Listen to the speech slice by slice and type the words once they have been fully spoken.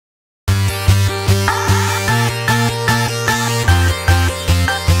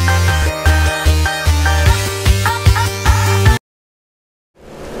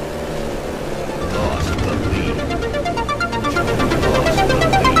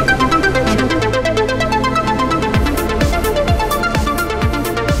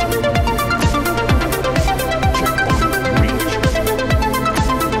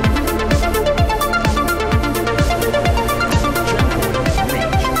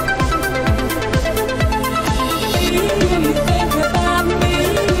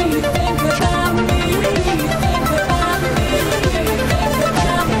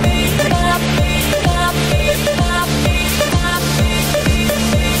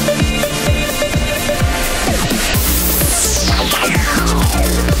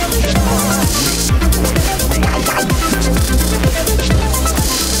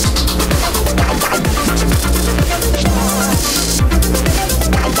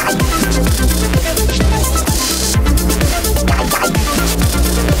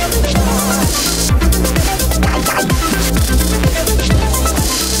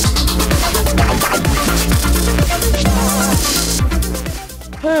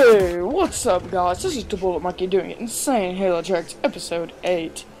Hey, what's up guys? This is TaBulletMonkeky doing Insane Halo Tracks episode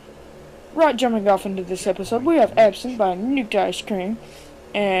 8. Right, jumping off into this episode, we have Absent by Nuked Ice Cream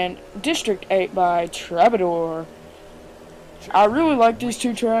and District 8 by Troubadour. I really like these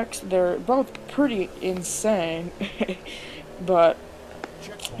two tracks. They're both pretty insane, but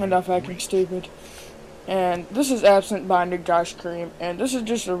enough acting stupid. And this is Absent by Nuked Ice Cream, and this is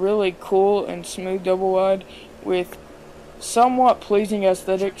just a really cool and smooth double wide with somewhat pleasing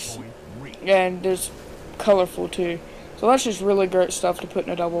aesthetics, and there's colorful too. So that's just really great stuff to put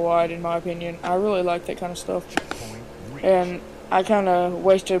in a double wide, in my opinion. I really like that kind of stuff. And I kind of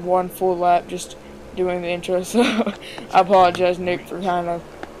wasted one full lap just doing the intro, so I apologize, Nick, for kind of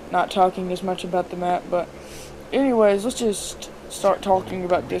not talking as much about the map. But anyways, let's just start talking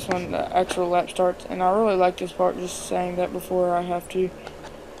about this one, the actual lap starts. And I really like this part, just saying that before I have to.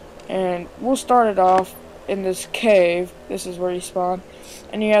 And we'll start it off in this cave. This is where you spawn,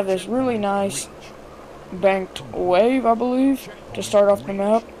 and you have this really nice banked wave, I believe, to start off the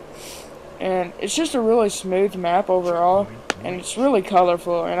map. And it's just a really smooth map overall, and it's really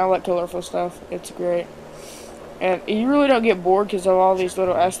colorful, and I like colorful stuff. It's great, and you really don't get bored because of all these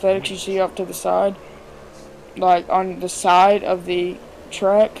little aesthetics you see off to the side, like on the side of the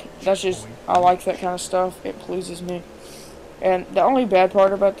track. That's just, I like that kind of stuff. It pleases me. And the only bad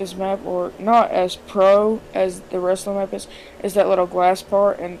part about this map, or not as pro as the rest of the map is that little glass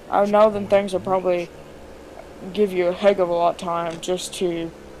part. And I know them things will probably give you a heck of a lot of time just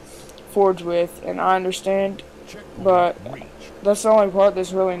to forge with, and I understand, but that's the only part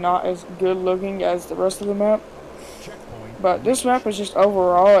that's really not as good looking as the rest of the map. But this map is just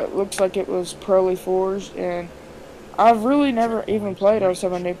overall, it looks like it was proly forged, and I've really never even played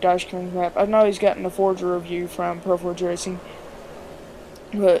 07 Nuked Ice Cream map. I know he's gotten a Forger review from Pro Forge Racing,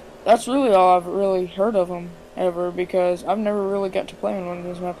 but that's really all I've really heard of him ever, because I've never really got to play on one of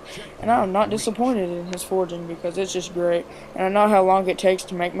these maps. And I'm not disappointed in his forging, because it's just great. And I know how long it takes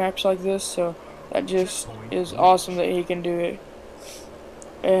to make maps like this, so that just is awesome that he can do it.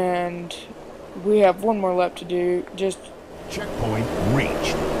 And we have one more lap to do. Just checkpoint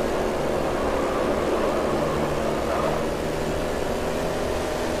reached.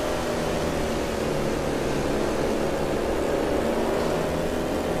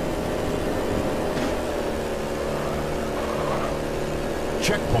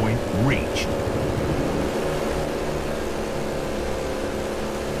 Checkpoint reached.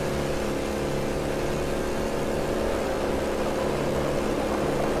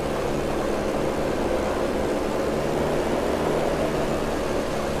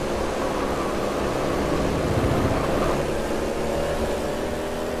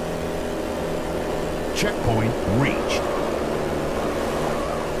 Checkpoint reached.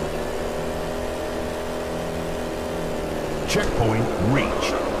 Checkpoint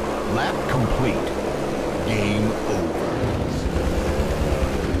reached. Lap complete. Game over.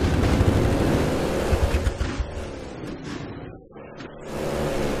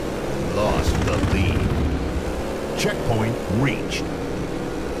 Lost the lead. Checkpoint reached.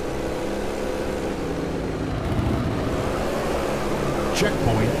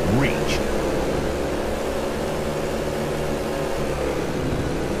 Checkpoint reached.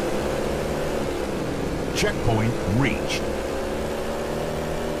 Checkpoint reached.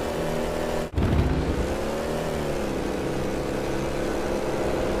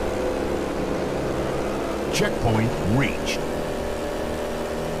 Checkpoint reached.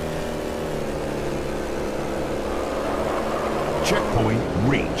 Checkpoint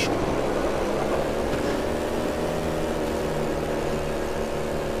reached.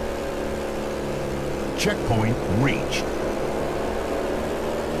 Checkpoint reached.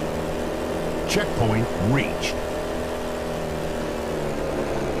 Checkpoint reached.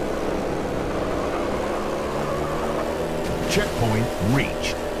 Checkpoint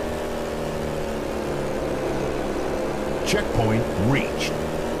reached. Checkpoint reached.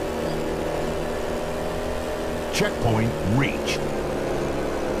 Checkpoint reached.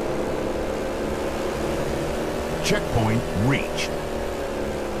 Checkpoint reached.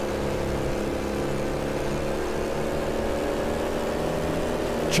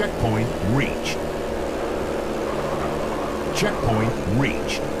 Checkpoint reached. Checkpoint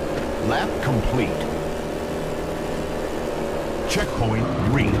reached. Lap complete. Checkpoint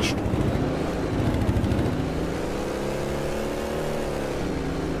reached.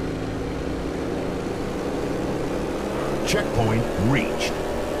 Checkpoint reached.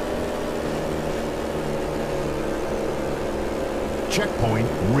 Checkpoint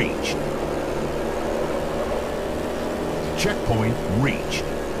reached. Checkpoint reached.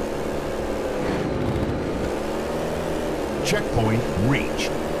 Checkpoint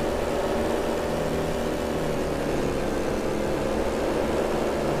reached.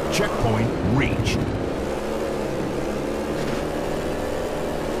 Checkpoint reached.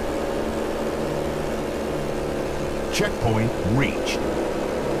 Checkpoint reached.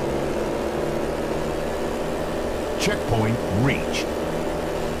 Checkpoint reached.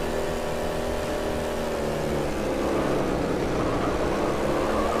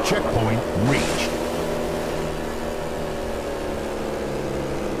 Checkpoint reached.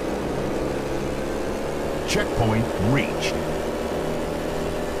 Checkpoint reached.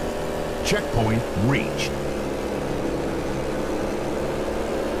 Checkpoint reached.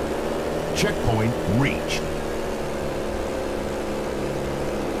 Checkpoint reached.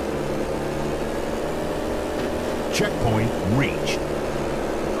 Checkpoint reached.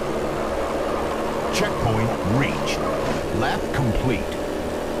 Checkpoint reached. Lap complete.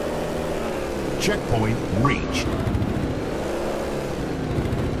 Checkpoint reached.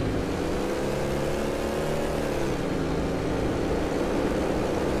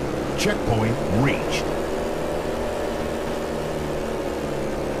 Checkpoint reached.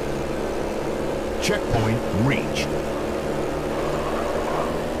 Checkpoint reached.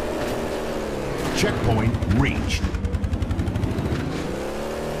 Checkpoint reached.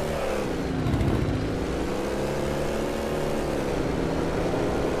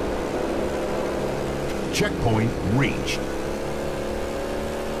 Checkpoint reached.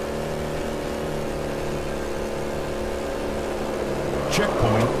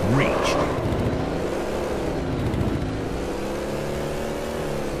 Checkpoint reached.